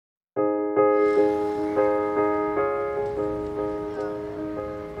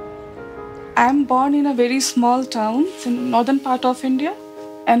I'm born in a very small town in northern part of India,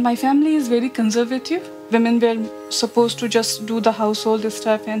 and my family is very conservative. Women were supposed to just do the household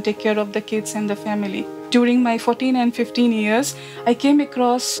stuff and take care of the kids and the family. During my 14 and 15 years, I came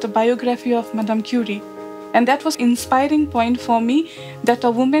across the biography of Madame Curie. And that was an inspiring point for me that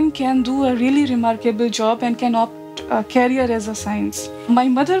a woman can do a really remarkable job and can opt a career as a science. My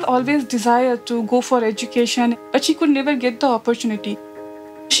mother always desired to go for education, but she could never get the opportunity.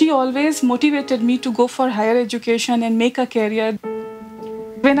 She always motivated me to go for higher education and make a career.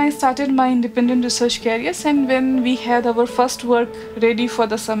 When I started my independent research careers and when we had our first work ready for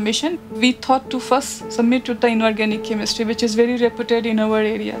the submission, we thought to first submit to the inorganic chemistry, which is very reputed in our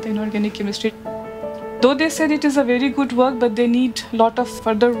area, the inorganic chemistry. Though they said it is a very good work, but they need a lot of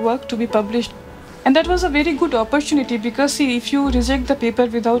further work to be published. And that was a very good opportunity because see, if you reject the paper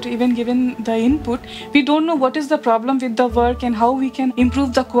without even giving the input, we don't know what is the problem with the work and how we can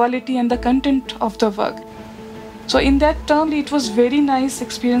improve the quality and the content of the work. So in that term, it was very nice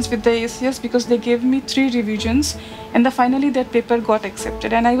experience with the IISER because they gave me 3 revisions and finally that paper got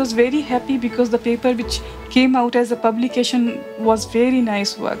accepted. And I was very happy because the paper which came out as a publication was very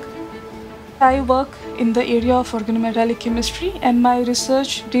nice work. I work in the area of organometallic chemistry and my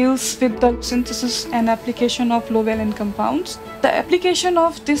research deals with the synthesis and application of low-valent compounds. The application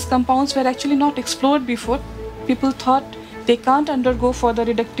of these compounds were actually not explored before. People thought they can't undergo for the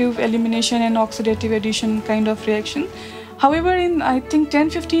reductive elimination and oxidative addition kind of reaction. However, in I think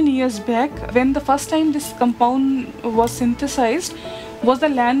 10-15 years back, when the first time this compound was synthesized, was the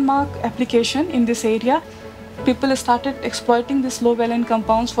landmark application in this area. People started exploiting these low-valent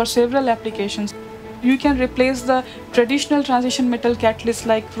compounds for several applications. You can replace the traditional transition metal catalysts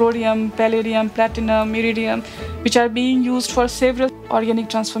like rhodium, palladium, platinum, iridium, which are being used for several organic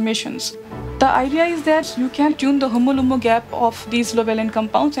transformations. The idea is that you can tune the homo-lumo gap of these low-valent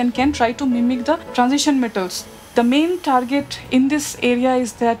compounds and can try to mimic the transition metals. The main target in this area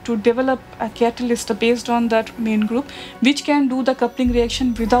is that to develop a catalyst based on that main group, which can do the coupling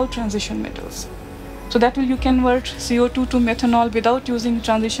reaction without transition metals. So that you can convert CO2 to methanol without using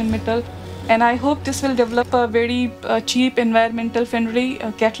transition metal. And I hope this will develop a very cheap, environmental friendly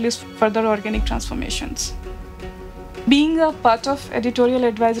catalyst for further organic transformations. Being a part of Editorial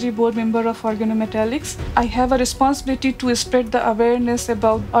Advisory Board member of Organometallics, I have a responsibility to spread the awareness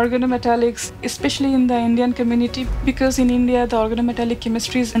about organometallics, especially in the Indian community, because in India the organometallic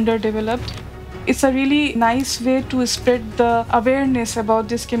chemistry is underdeveloped. It's a really nice way to spread the awareness about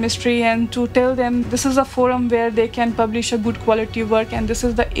this chemistry and to tell them this is a forum where they can publish a good quality work and this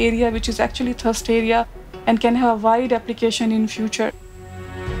is the area which is actually thirst area and can have a wide application in future.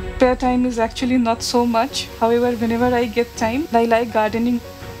 Spare time is actually not so much. However, whenever I get time, I like gardening,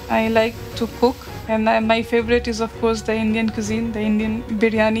 I like to cook, and my favorite is of course the Indian cuisine, the Indian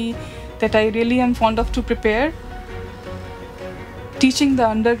biryani that I really am fond of to prepare. Teaching the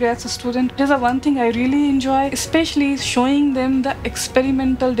undergrads students is the one thing I really enjoy, especially showing them the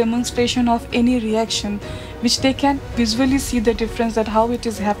experimental demonstration of any reaction, which they can visually see the difference, that how it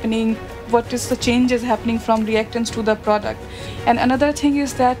is happening, what is the changes happening from reactants to the product. And another thing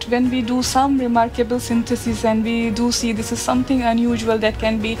is that when we do some remarkable synthesis and we do see this is something unusual that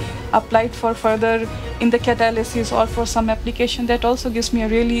can be applied for further in the catalysis or for some application, that also gives me a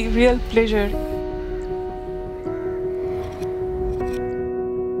really real pleasure.